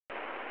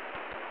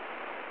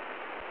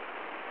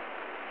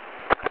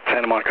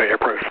Santa Monica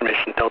Airport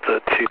information,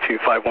 Delta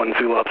 2251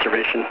 Zulu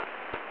observation,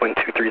 wind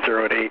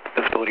 230 at 8,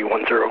 visibility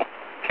 10,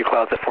 few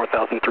clouds at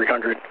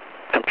 4,300,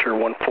 temperature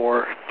 14,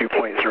 dew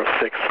point 06,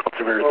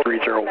 altimeter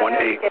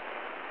 3018.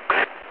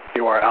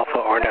 You are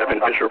Alpha RNAV and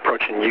visual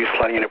approach in use,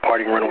 landing and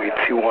departing runway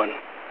 21.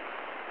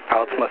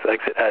 Pilots must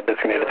exit at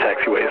designated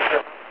taxiways.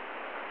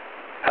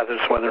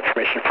 Hazardous weather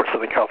information for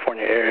Southern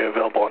California area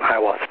available on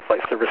high-loss flight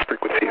service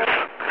frequencies.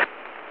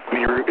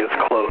 Main route is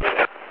closed.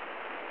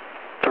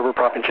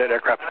 Turboprop and jet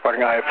aircraft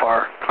departing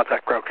IFR.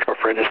 Contact ground control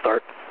for engine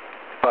start.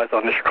 Advise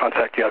on initial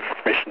contact. You have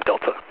information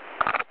Delta.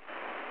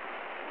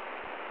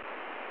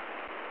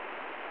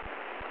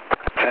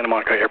 Santa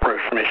Monica Airport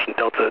information,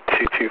 Delta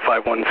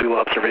 2251 Zulu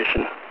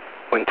observation,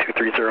 wind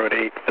 230 at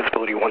 8,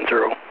 visibility 10,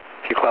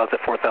 few clouds at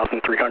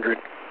 4,300,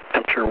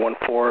 temperature 14,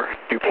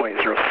 dew point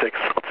 06,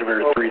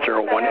 altimeter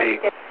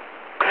 3018.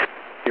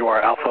 You are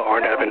Alpha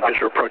RNAV and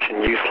visual approach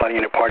in use, landing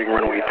and departing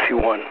runway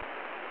 21.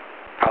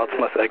 Pilots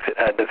must exit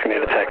at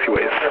designated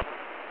taxiways.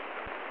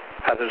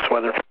 Hazardous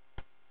weather.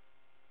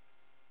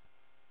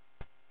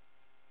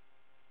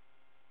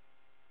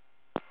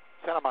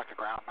 Santa Monica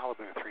ground,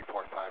 Malibu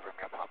 345,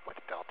 Romeo Pop with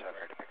Delta,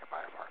 ready to pick up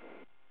IFR.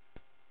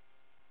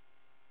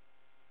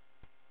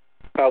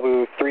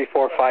 Malibu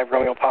 345,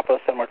 Romeo Papa,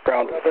 Santa Monica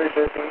ground,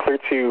 clear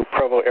to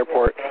Provo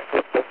Airport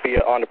via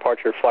on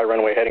departure, fly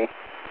runway heading.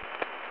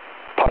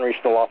 Upon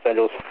reaching the Los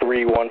Angeles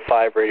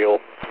 315 radial,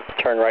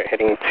 turn right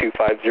heading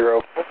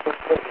 250.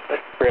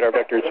 Radar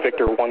vector is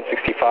Victor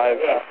 165,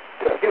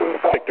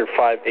 Victor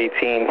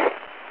 518,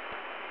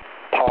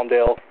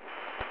 Palmdale,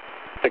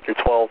 Victor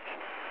 12,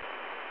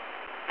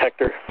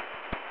 Hector,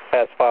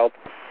 as filed.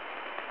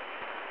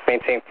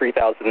 Maintain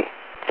 3,000,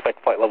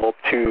 expect flight level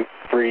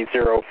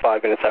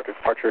 2305 minutes after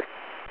departure.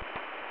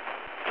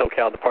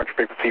 SoCal departure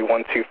frequency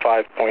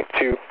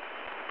 125.2,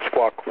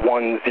 squawk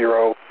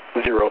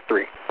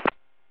 1003.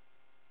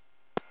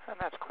 And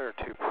that's clear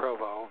to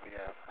Provo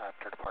via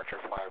after departure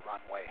fly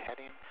runway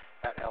heading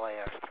at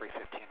LAX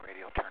 315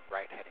 radial turn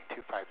right heading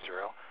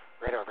 250.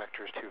 Radar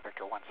vectors to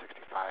Victor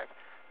 165,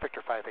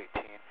 Victor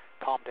 518,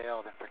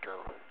 Palmdale, then Victor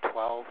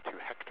 12 to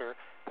Hector,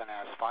 then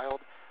as filed.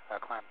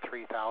 Climb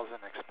 3,000,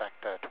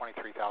 expect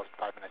 23,000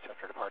 5 minutes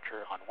after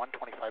departure on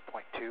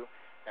 125.2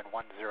 and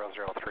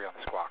 1003 on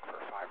the squawk for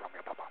 5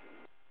 Romeo Papa.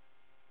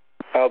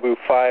 Malibu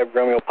 5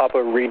 Romeo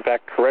Papa, read back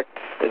correct,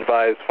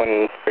 advise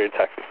when ready to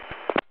taxi.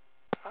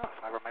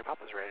 5 Romeo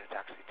Papa is ready to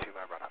taxi to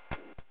run up.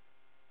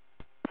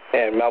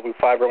 And Malibu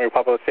 5 Romeo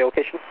Papa, stay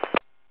location?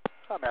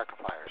 American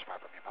Flyers,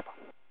 5 Romeo Papa.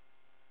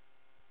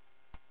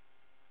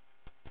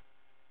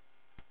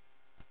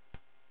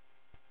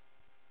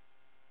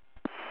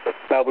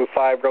 Malibu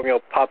 5 Romeo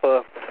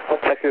Papa,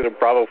 taxi to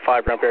Bravo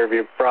 5 ramp area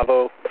via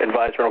Bravo,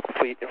 advise rental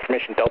complete,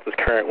 information Delta's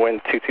current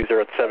wind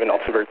 2207,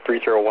 altimeter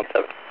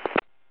 3017.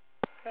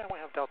 And we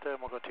have Delta,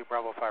 and we'll go to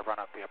Bravo 5 run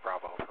up via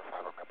Bravo for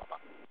 5 Romeo Papa.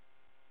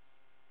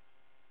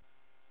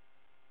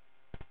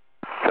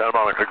 Santa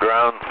Monica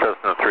ground,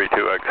 Cessna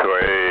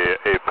 32XOA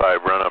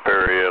 85 run-up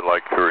area,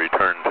 like to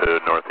return to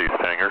northeast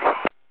hangars.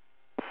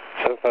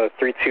 Cessna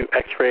 32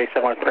 X-ray,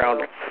 Santa Monica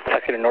ground,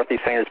 taxi to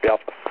northeast hangars, be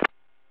Alpha.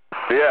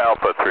 Yeah,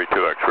 Alpha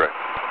 32 X-ray.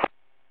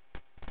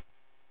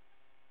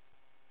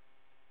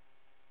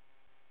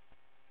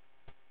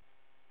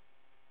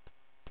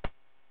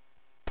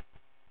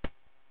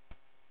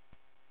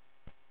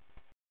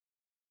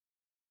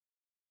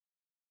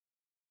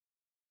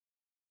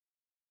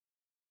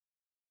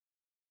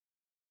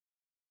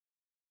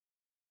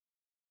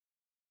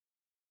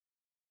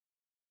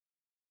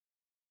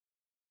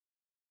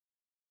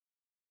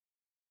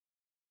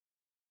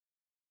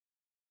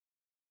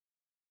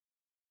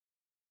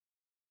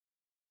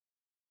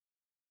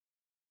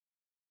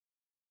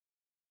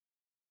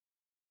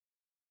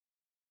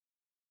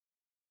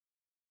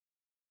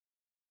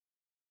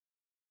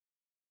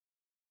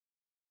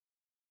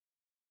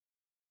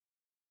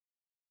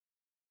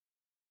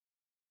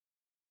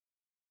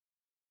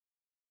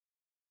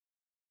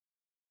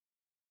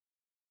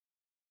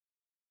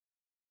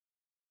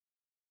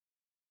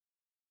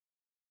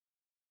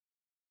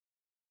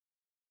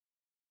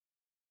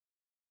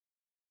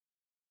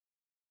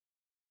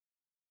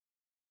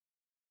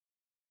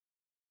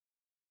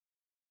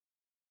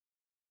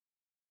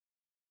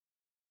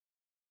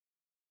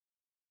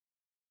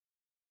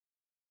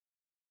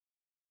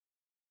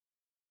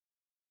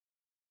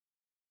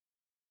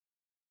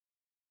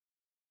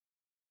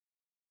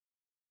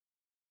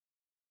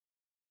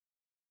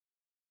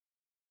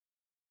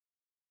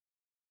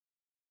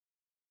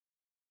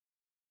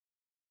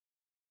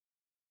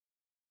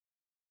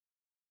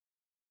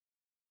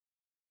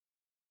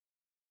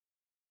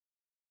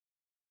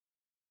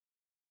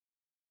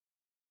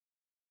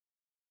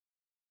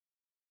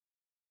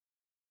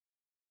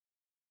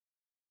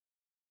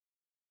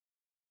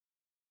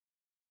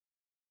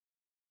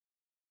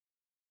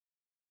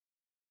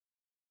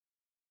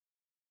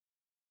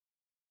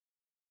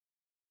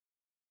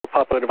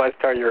 Papa, advise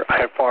start your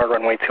IFR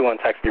runway 21,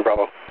 taxi to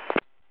Bravo.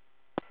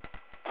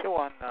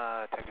 21,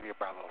 taxi via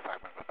Bravo, 5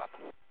 Romeo Papa.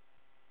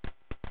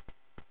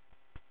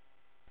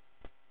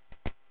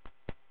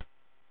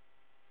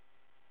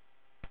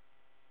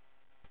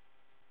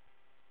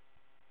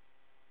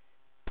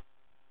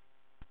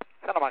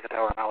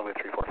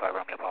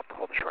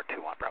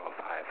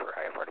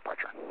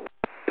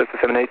 Delta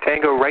 78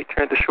 Tango, right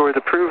turn at the shore is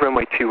approved,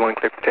 runway 21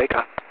 clear for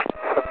takeoff.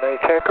 78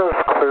 Tango is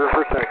clear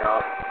for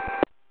takeoff.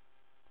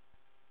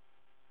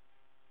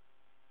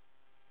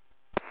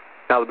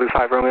 Malibu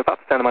 5 Romeo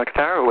Papa, Santa Monica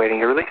Tower, awaiting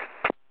your release.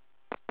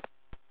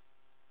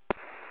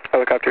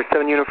 Helicopter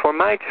 7 Uniform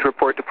Mike,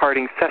 report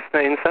departing Cessna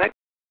inside.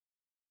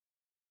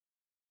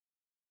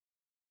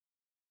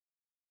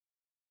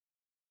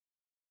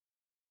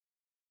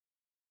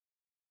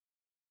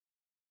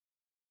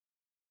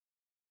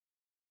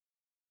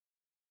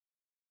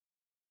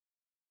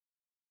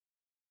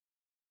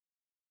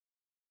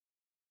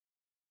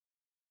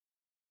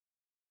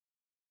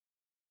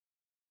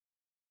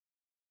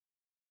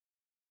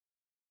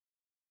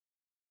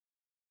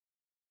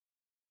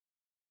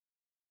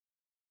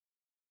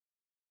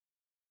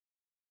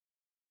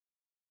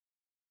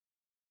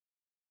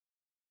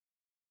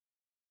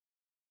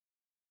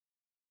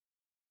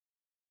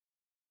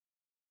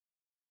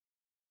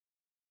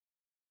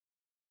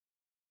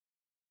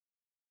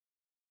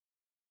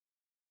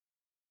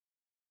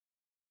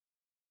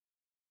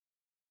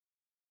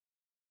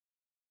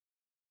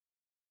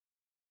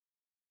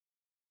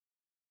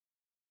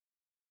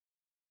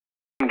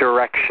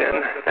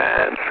 Direction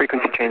and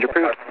frequency change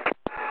approved.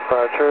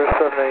 Roger,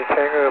 78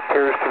 Tango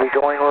appears to be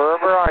going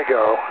wherever I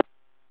go.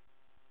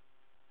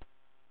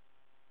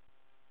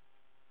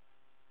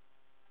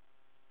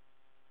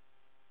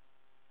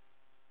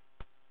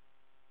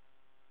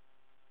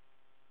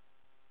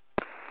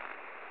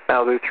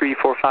 Malibu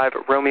 345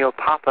 Romeo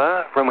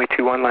Papa, runway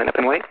 21, line up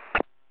and wait.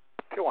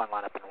 21,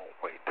 line up and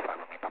wait, 5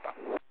 Romeo Papa.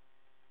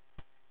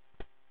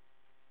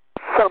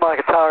 Santa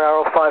Monica Tower,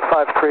 Arrow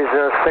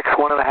 55306,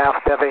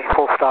 1.5, Devi,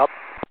 full stop.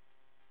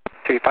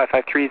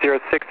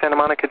 55306 Santa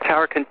Monica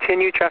Tower,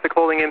 continue traffic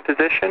holding in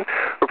position.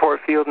 Report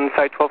field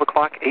inside 12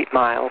 o'clock, 8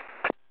 miles.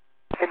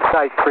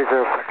 Inside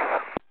 306.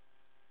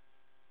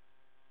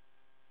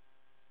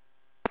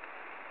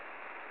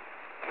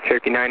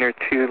 Cherokee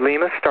 902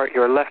 Lima, start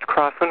your left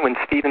crosswind when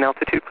speed and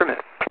altitude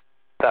permit.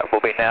 That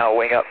will be now,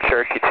 wing up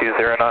Cherokee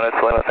 20 knots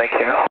Lima, thank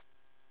you.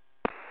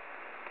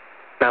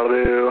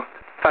 Malibu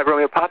 5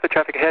 Romeo Papa,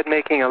 traffic ahead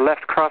making a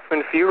left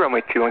crosswind for you,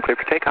 runway 21 clear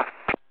for takeoff.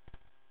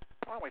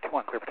 Runway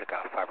 21 clear for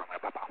takeoff, 5 Romeo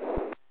Papa.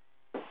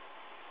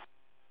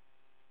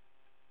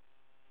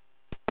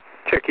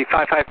 Cherokee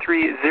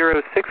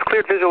 55306,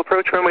 cleared visual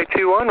approach, runway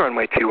 21,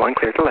 runway 21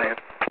 clear to land.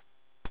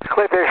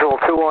 Clear visual,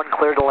 21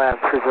 clear to land,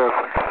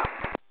 306.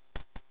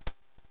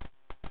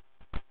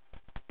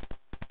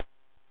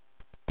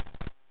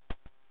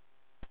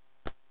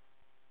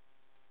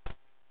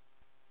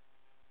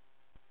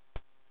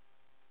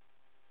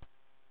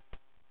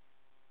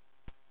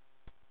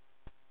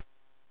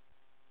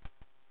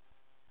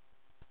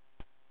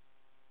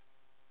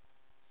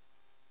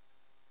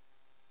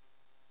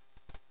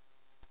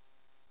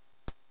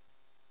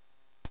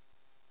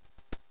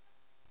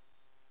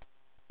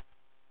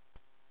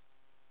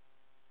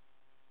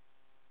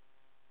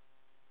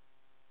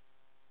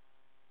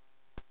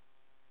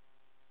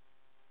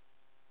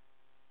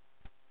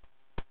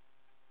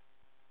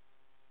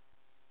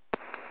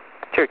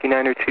 Cherokee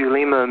 902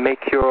 Lima,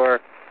 make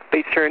your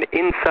base turn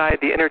inside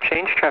the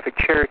interchange. Traffic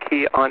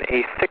Cherokee on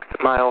a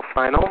 6-mile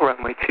final,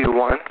 runway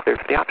 21, clear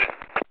for the option.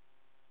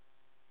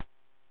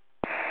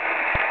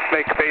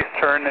 Make base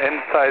turn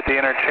inside the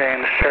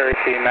interchange,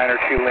 Cherokee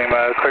 902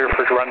 Lima, clear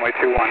for runway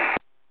 21.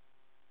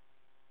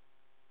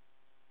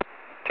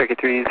 Cherokee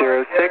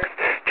 306,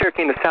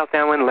 Cherokee in the south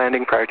downwind,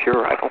 landing prior to your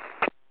arrival.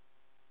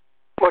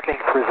 Looking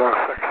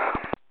 306.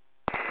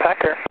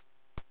 Packer.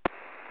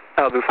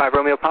 Malibu 5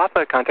 Romeo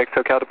Papa, contact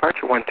SoCal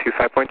departure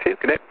 125.2,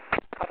 good day.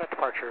 Contact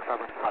departure 5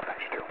 Romeo Papa,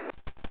 2.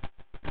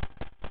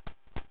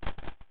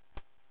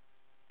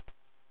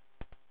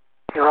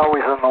 You're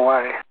always in the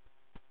way.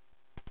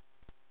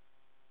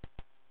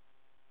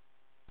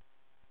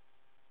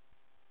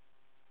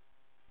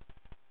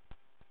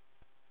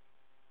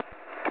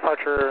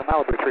 Departure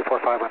Malibu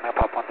 345 Romeo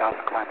Papa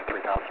 1000, climbing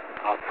 3000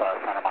 off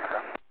Santa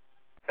Monica.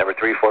 Number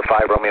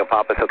 345 Romeo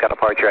Papa, SoCal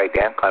departure,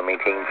 IDAN, climb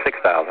maintain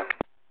 6000.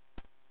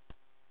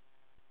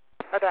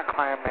 IDAN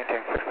climb maintain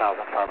 6000,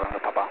 5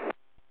 Romeo Papa.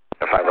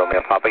 5 Romeo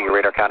Papa, your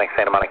radar counting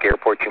Santa Monica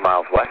Airport 2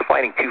 miles west,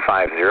 flighting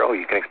 250.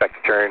 You can expect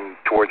to turn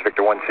towards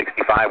Victor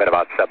 165 at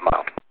about 7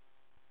 miles.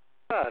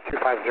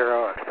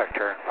 250, expect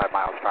turn 5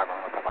 miles, 5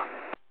 Romeo Papa.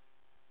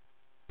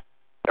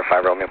 5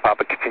 Romeo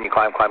Papa, continue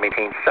climb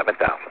maintain 7000.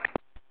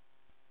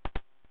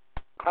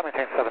 Climb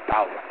maintain 7000,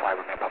 5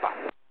 Romeo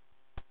Papa.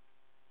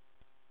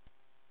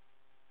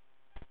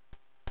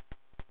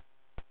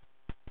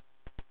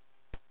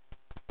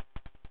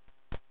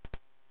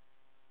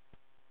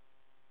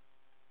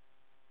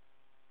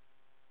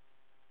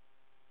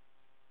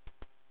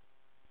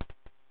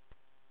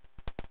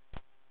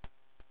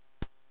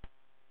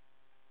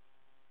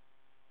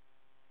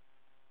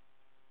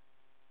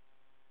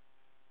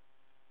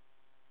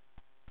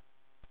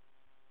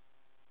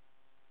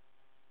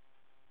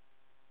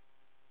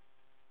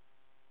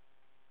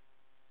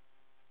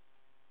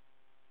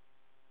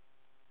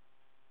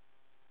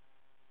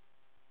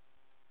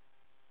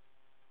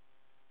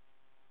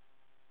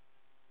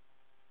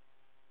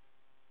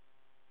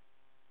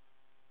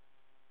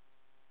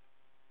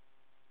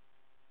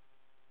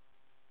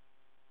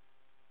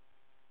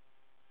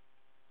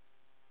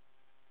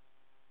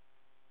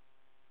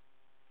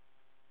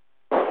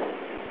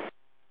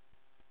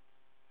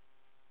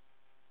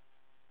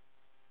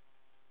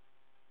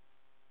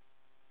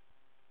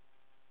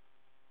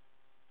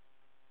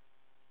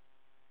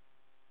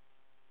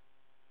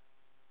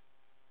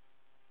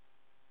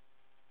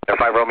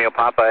 5 Romeo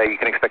Papa, you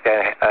can expect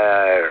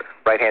a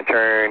right-hand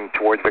turn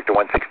towards Victor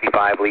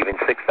 165, leaving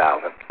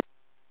 6,000.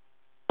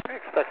 I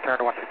expect turn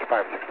to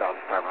 165,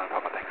 6,500,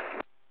 Papa, thanks.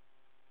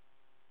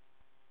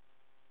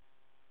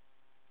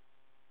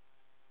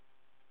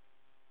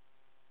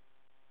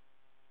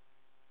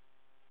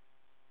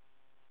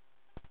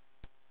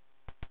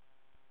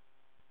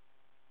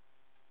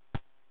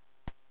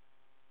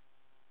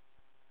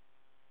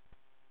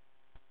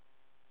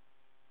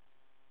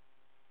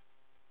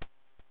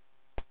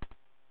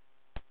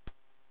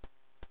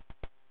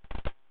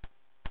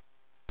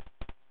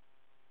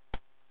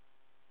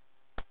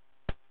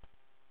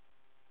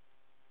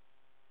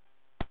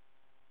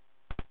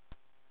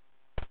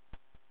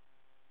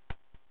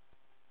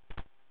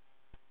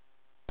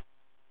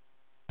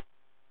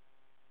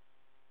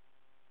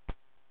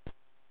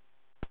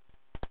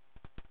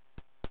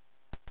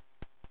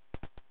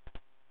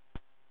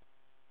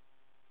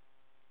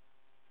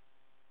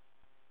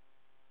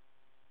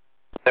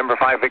 Number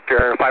 5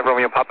 Victor 5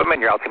 Romeo Papa, and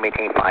you're out to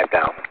maintain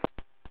 5,000.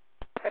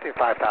 I do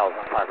 5,000,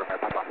 5 Romeo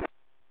Papa.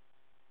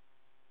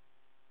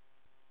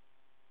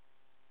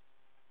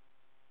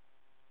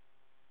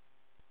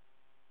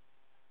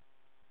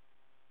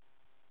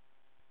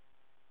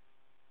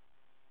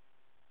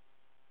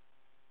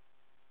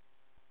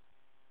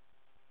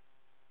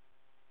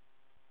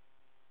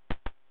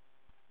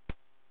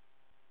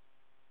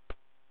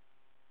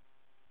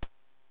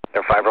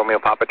 Number 5 Romeo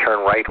Papa, turn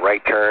right,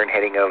 right turn,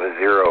 heading of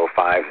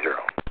 050.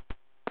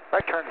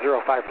 Right turn 050,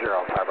 5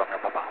 Romeo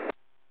Papa.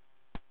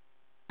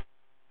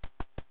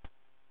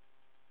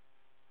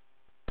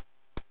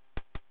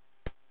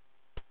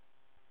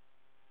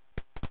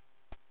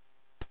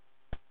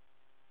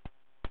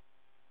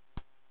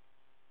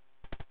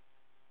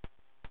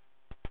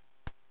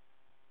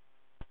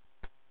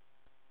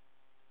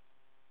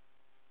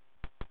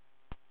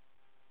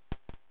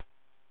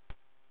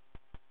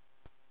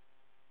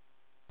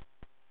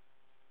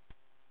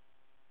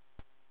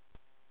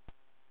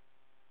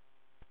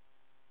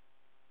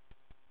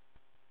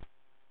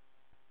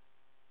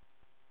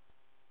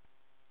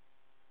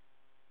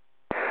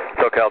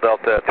 SoCal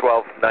Delta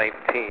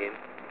 1219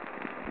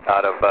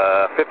 out of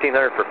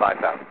 1500 for 5,000.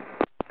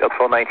 Delta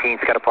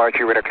 1219, Sky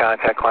departure, radar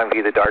contact, climb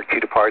via the dark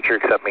 2 departure,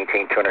 except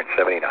maintain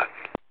 270 knots.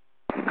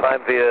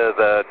 Climb via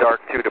the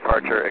dark 2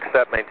 departure,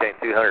 except maintain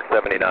 270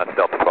 knots,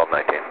 Delta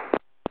 1219.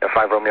 Number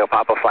 5 Romeo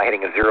Papa, fly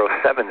heading of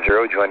 070,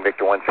 join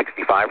Victor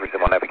 165,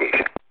 resume on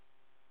navigation.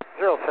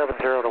 070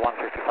 to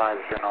 165,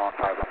 0 on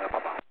 5 Romeo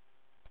Papa.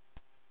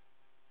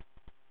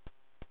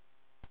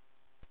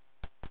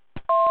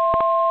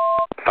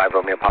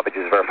 Romeo Papa,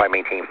 just verify,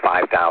 maintain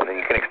 5,000.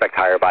 You can expect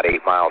higher about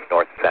 8 miles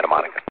north of Santa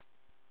Monica.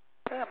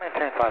 Yeah,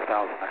 maintain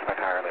 5,000, expect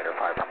higher later,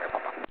 5 Romeo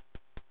Papa.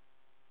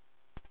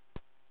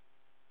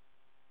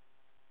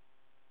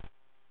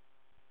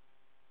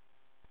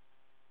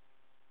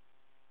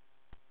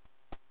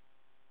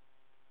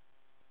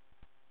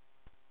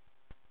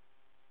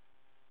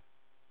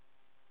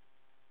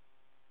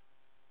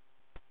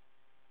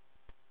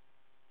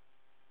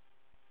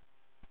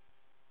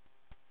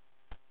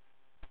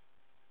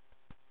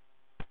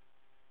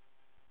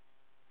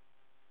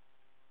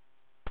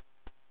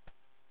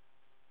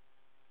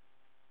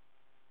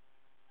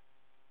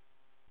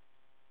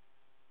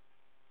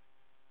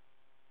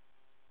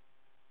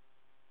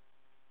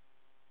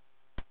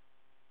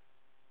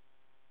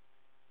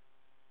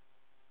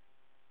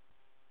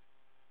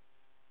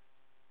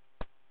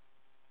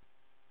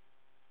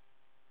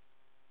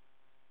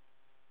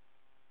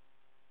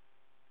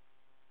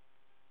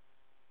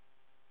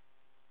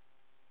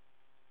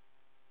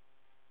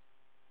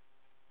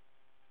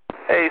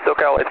 Hey,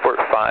 SoCal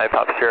 845,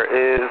 Hopshare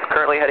is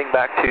currently heading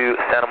back to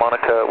Santa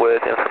Monica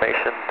with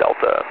information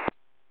Delta.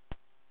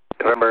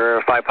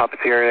 November 5 Papa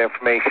Sierra,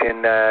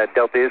 information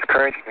Delta is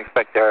current. You can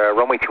expect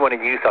runway 21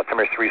 in use,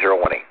 altimeter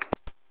 3018.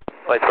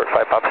 Lightsport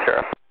 5 Papa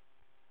Sierra.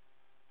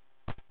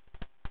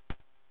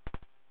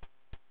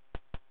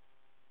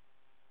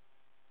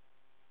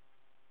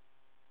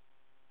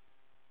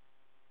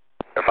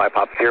 November 5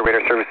 Papa Sierra,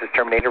 radar services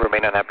terminated.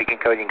 Remain on that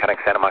beacon code. You can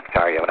contact Santa Monica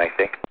Tower. You have a nice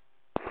day.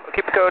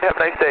 Keep the code. Have a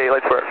nice day.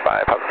 Lightsport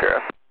 5 Papa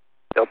Sierra.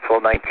 Delta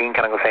 1219,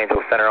 contact Los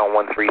Angeles Center on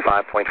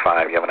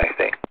 135.5. You have a nice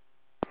day.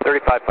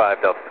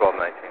 35.5 Delta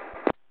 1219.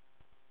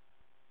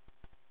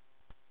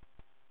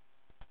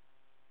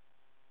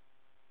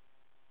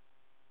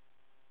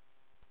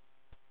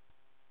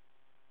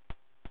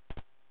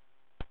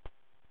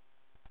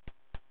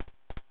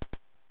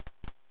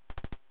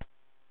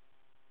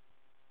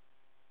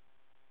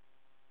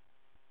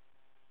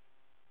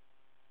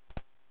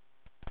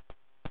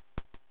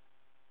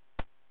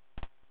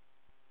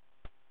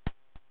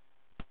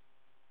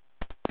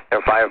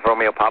 Number 5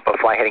 Romeo Papa,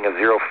 fly heading of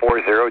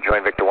 040,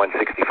 join Victor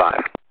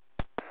 165.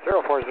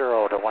 040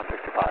 to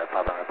 165,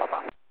 5 Romeo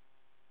Papa.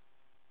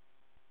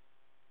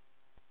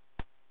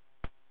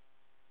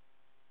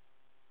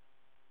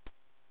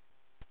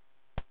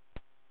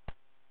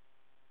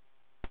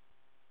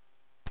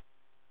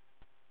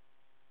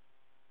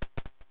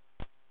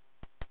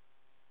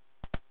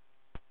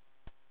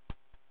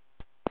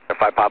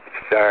 5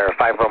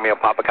 Romeo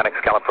Papa, connect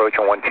Scal approach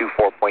on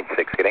 124.6,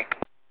 good day.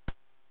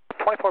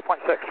 24.6,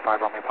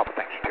 5 Romeo Papa,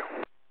 thanks you.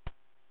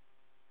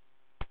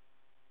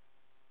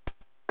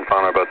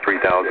 Found about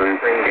 3,000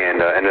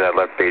 and ended at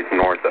left base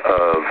north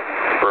of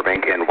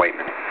Burbank and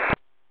Whiteman.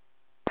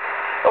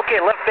 Okay,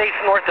 left base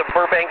north of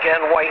Burbank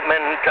and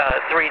Whiteman,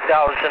 3,000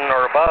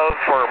 or above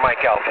for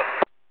Mike Alpha.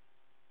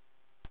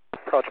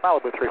 Approach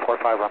Malibu 345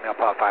 Romeo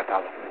Papa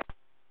 5,000.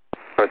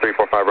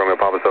 345 Romeo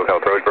Papa,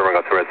 SoCal approach, Burbank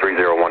got 3015.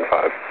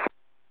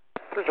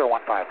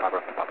 3015, 5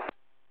 Romeo Papa.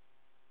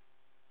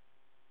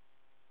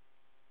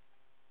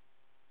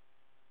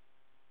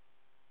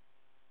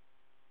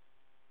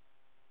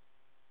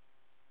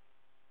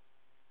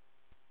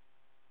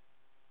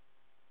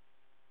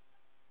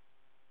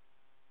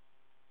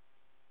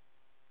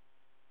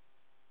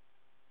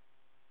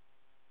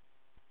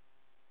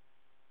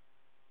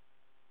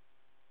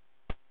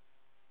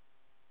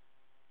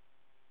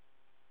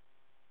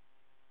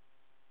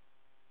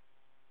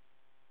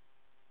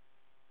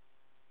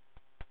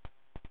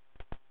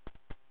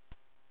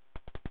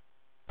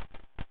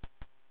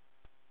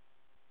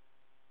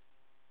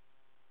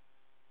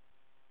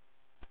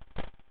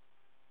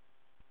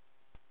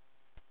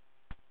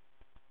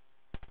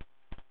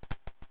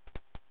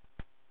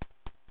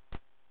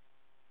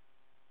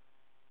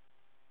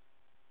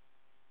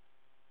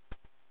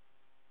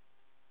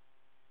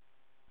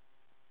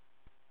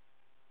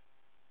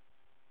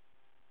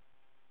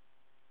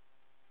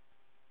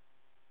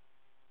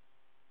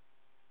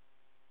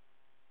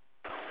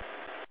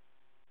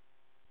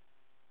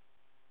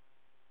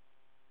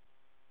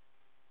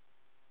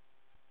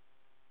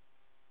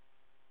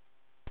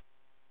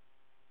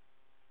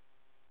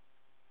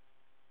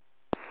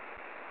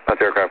 That's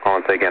aircraft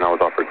calling, say again, I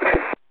was offered to.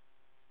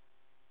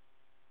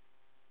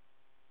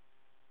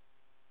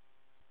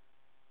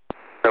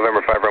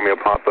 November 5 Romeo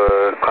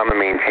Papa, climb and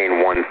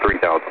maintain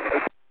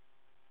 13,000.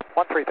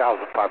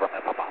 13,000, 5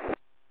 Romeo Papa.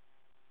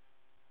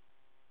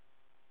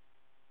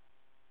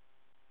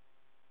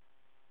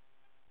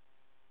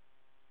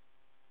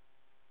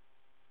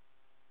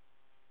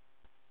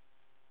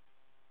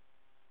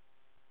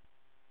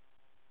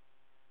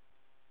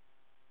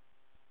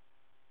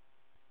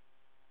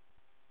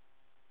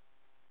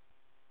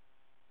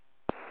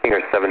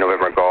 Finger 7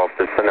 November Golf,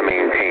 descend and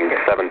maintain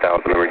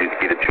 7,000 and reduce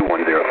speed to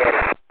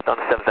 210. On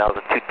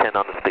 7,000, 210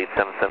 on the speed,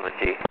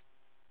 77G.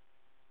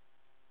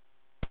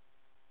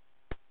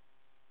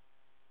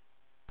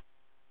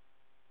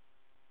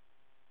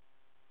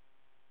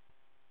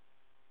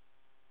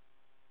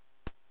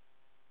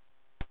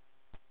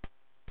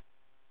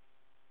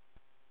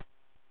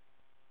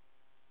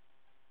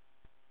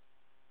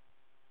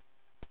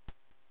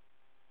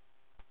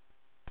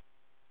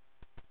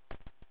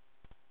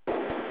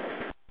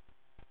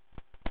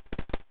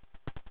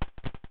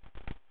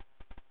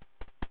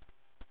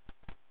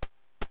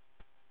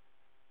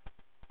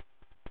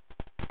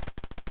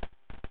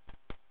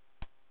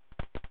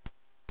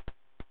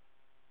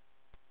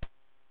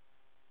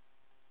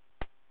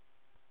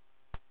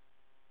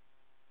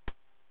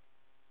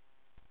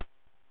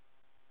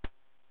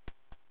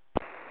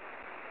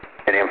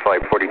 And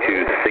flight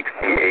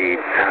 4268,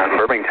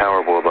 Burbank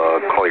Tower will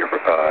call your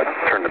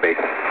turn to base.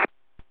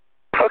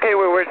 Okay,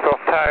 we're waiting for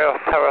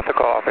Tower of the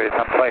Golf, it's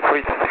on flight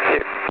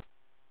 368.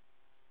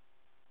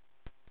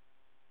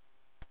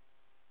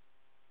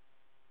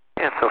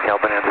 And SoCal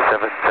Bonanza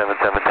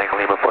 777 Tango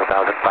Lima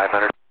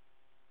 4,500.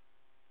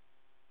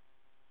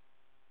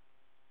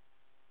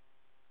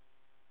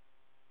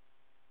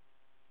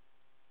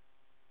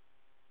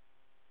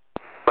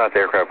 Last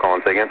aircraft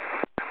calling, say again.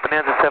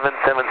 Bonanza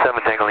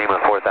 777 Tango Lima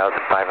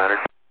 4,500.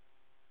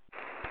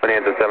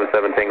 Bonanza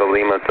 77 Tango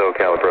Lima,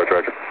 SoCal approach,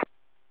 roger.